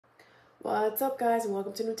What's up, guys, and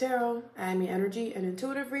welcome to New Tarot. I'm your energy and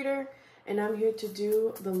intuitive reader, and I'm here to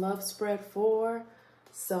do the love spread for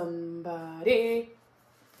somebody.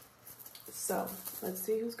 So let's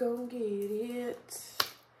see who's gonna get it.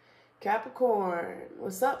 Capricorn,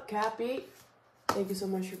 what's up, Cappy? Thank you so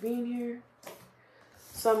much for being here.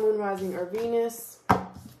 Sun, Moon, Rising, or Venus.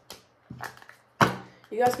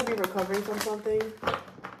 You guys could be recovering from something,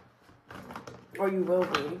 or you will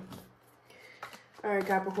be. Alright,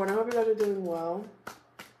 Capricorn, I hope you guys are doing well.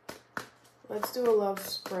 Let's do a love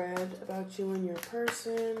spread about you and your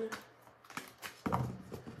person.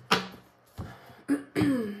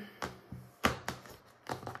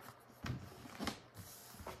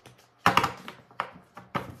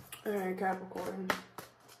 Alright, Capricorn.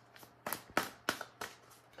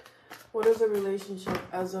 What is the relationship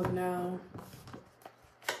as of now?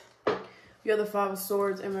 You have the Five of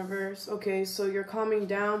Swords in reverse. Okay, so you're calming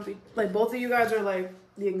down. Like, both of you guys are like,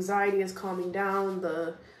 the anxiety is calming down.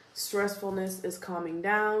 The stressfulness is calming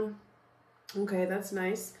down. Okay, that's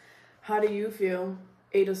nice. How do you feel?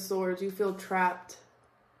 Eight of Swords. You feel trapped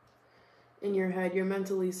in your head. You're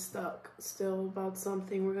mentally stuck still about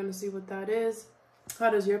something. We're going to see what that is. How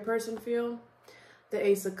does your person feel? The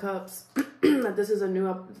Ace of Cups. This is a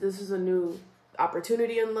new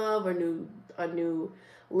opportunity in love, or a new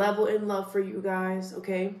level in love for you guys.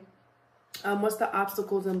 Okay, what's the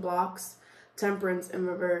obstacles and blocks? Temperance in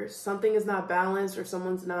reverse. Something is not balanced, or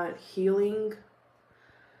someone's not healing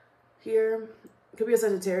here. Could be a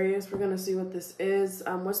Sagittarius. We're gonna see what this is.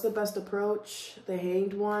 What's the best approach? The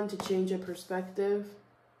Hanged One, to change your perspective.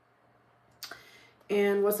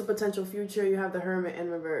 And what's the potential future? You have the Hermit in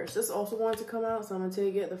reverse. This also wanted to come out, so I'm gonna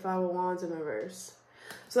take it. The Five of Wands in reverse.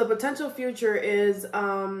 So the potential future is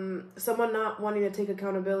someone not wanting to take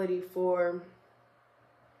accountability for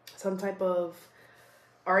some type of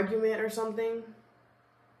argument or something.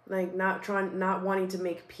 Like not wanting to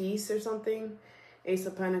make peace or something. Ace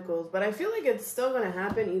of Pentacles. But I feel like it's still going to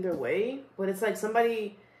happen either way. But it's like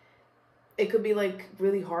it could be like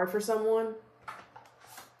really hard for someone.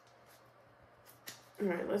 All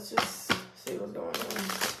right, let's just see what's going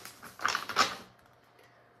on.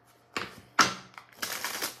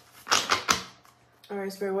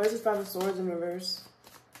 Alright, Spirit, what is this Five of Swords in reverse?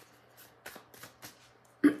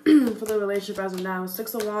 For the relationship as of now.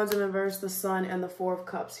 Six of Wands in reverse, the Sun, and the Four of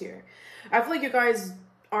Cups here. I feel like you guys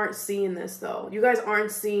aren't seeing this, though. You guys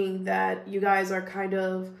aren't seeing that you guys are kind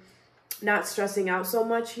of not stressing out so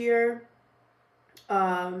much here.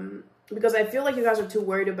 Because I feel like you guys are too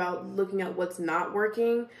worried about looking at what's not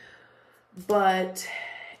working. But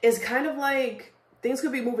it's kind of like things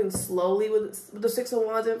could be moving slowly with the Six of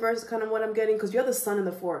Wands in reverse, kind of what I'm getting. Because you have the Sun and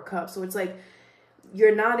the Four of Cups. So it's like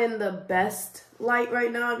you're not in the best light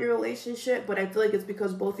right now of your relationship. But I feel like it's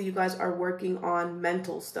because both of you guys are working on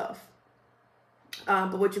mental stuff.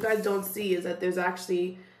 But what you guys don't see is that there's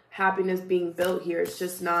actually happiness being built here. It's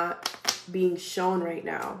just not being shown right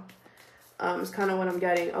now. It's kind of what I'm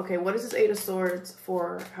getting. Okay, what is this Eight of Swords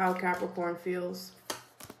for how Capricorn feels?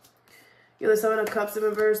 You have the Seven of Cups in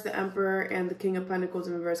reverse, the Emperor, and the King of Pentacles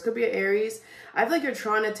in reverse. Could be an Aries. I feel like you're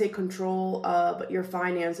trying to take control of your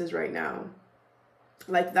finances right now.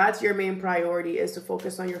 Like, that's your main priority, is to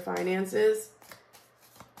focus on your finances.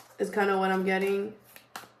 Is kind of what I'm getting.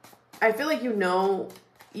 I feel like you know.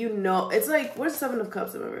 It's like, where's the Seven of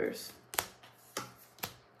Cups in reverse?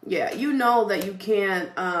 Yeah, you know that you can't,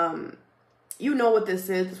 you know what this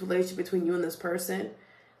is, this relationship between you and this person.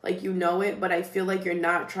 Like, you know it, but I feel like you're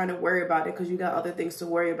not trying to worry about it because you got other things to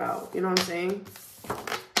worry about. You know what I'm saying?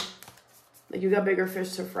 Like, you got bigger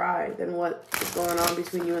fish to fry than what is going on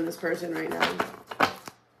between you and this person right now.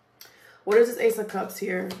 What is this Ace of Cups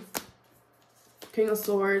here? King of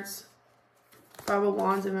Swords, Five of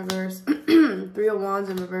Wands in reverse, Three of Wands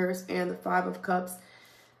in reverse, and the Five of Cups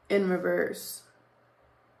in reverse.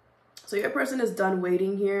 So your person is done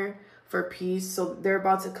waiting here for peace, so they're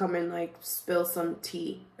about to come and like spill some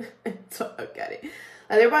tea. So I get it.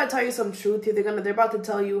 They're about to tell you some truth here. They're about to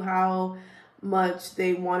tell you how much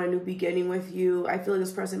they want a new beginning with you. I feel like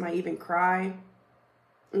this person might even cry.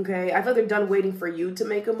 Okay, I feel like they're done waiting for you to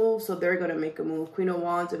make a move, so they're gonna make a move. Queen of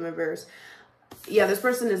Wands in reverse. Yeah, this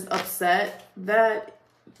person is upset that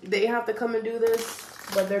they have to come and do this,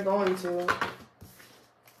 but they're going to.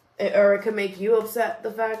 Or it could make you upset,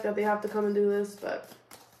 the fact that they have to come and do this, but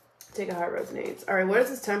take it how it resonates. All right, what is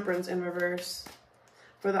this Temperance in reverse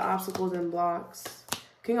for the obstacles and blocks?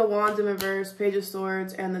 King of Wands in reverse, Page of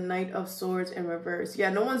Swords, and the Knight of Swords in reverse.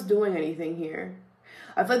 Yeah, no one's doing anything here.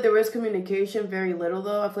 I feel like there is communication, very little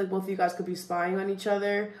though. I feel like both of you guys could be spying on each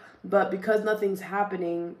other, but because nothing's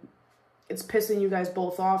happening, it's pissing you guys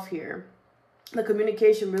both off here. the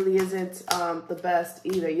communication really isn't the best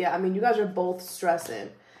either. Yeah, I mean, you guys are both stressing.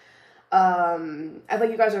 I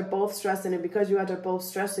think you guys are both stressing, and because you guys are both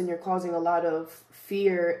stressing, you're causing a lot of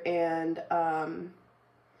fear and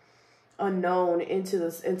unknown into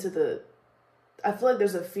the I feel like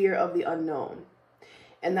there's a fear of the unknown,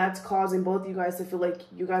 and that's causing both of you guys to feel like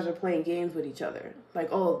you guys are playing games with each other.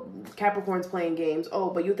 Like, oh, Capricorn's playing games. Oh,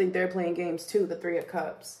 but you think they're playing games too, the Three of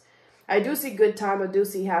Cups. I do see good time. I do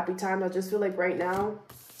see happy time. I just feel like right now,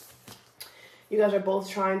 you guys are both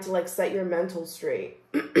trying to, like, set your mental straight.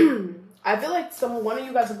 I feel like one of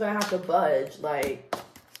you guys is going to have to budge. Like,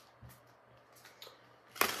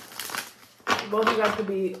 both of you guys could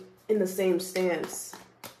be in the same stance.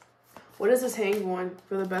 What is this Hanged One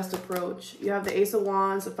for the best approach? You have the Ace of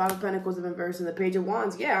Wands, the Five of Pentacles in reverse, and the Page of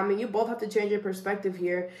Wands. Yeah, I mean, you both have to change your perspective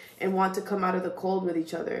here and want to come out of the cold with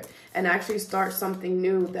each other and actually start something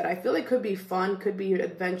new that I feel like could be fun, could be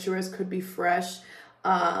adventurous, could be fresh,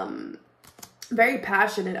 very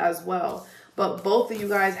passionate as well. But both of you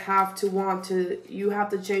guys have to you have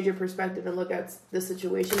to change your perspective and look at the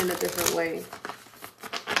situation in a different way.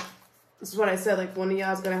 This is what I said, like, one of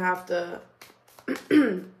y'all is going to have to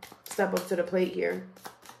step up to the plate here.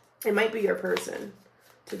 It might be your person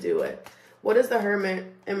to do it. What is the Hermit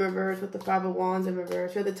in reverse with the Five of Wands in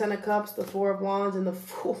reverse? You have the Ten of Cups, the Four of Wands, and the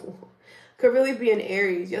Fool. Could really be an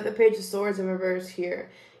Aries. You have the Page of Swords in reverse here.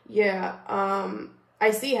 Yeah,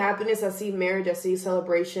 I see happiness. I see marriage. I see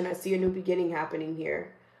celebration. I see a new beginning happening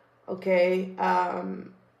here. Okay.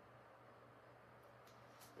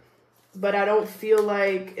 But I don't feel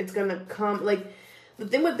like it's going to come. Like, the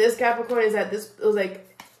thing with this Capricorn is that this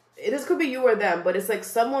could be you or them, but it's like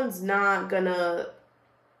someone's not gonna,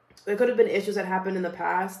 there could have been issues that happened in the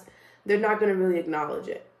past. They're not gonna really acknowledge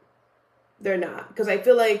it. They're not. Because I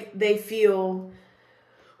feel like they feel,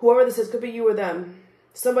 whoever this is, could be you or them.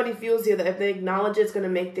 Somebody feels here that if they acknowledge it, it's gonna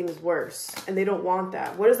make things worse. And they don't want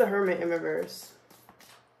that. What is the Hermit in reverse?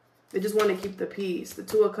 They just want to keep the peace. The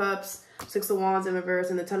Two of Cups, Six of Wands in reverse,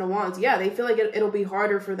 and the Ten of Wands. Yeah, they feel like it'll be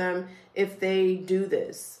harder for them if they do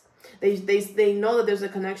this. They know that there's a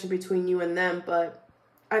connection between you and them, but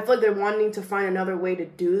I feel like they're wanting to find another way to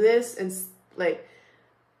do this, and like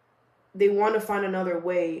they want to find another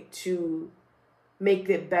way to make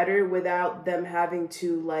it better without them having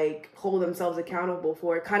to, like, hold themselves accountable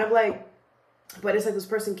for it. Kind of like, but it's like this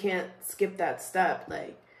person can't skip that step.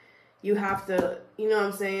 Like, you have to, you know what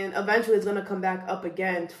I'm saying? Eventually it's going to come back up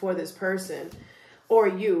again for this person. Or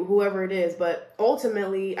you, whoever it is. But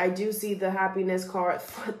ultimately, I do see the happiness card.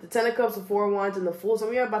 The Ten of Cups, the Four of Wands, and the Fool. Some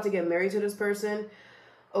of you are about to get married to this person.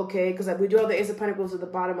 Okay, because we do have the Ace of Pentacles at the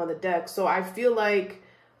bottom of the deck. So I feel like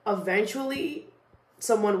eventually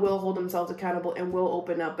someone will hold themselves accountable and will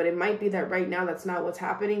open up. But it might be that right now that's not what's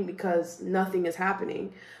happening because nothing is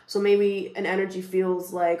happening. So maybe an energy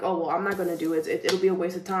feels like, oh, well, I'm not going to do it. It'll be a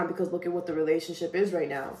waste of time because look at what the relationship is right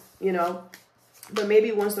now, you know? But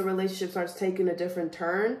maybe once the relationship starts taking a different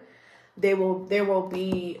turn, there will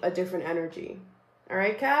be a different energy. All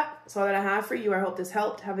right, Cap? That's all that I have for you. I hope this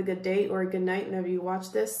helped. Have a good day or a good night whenever you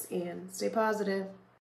watch this, and stay positive.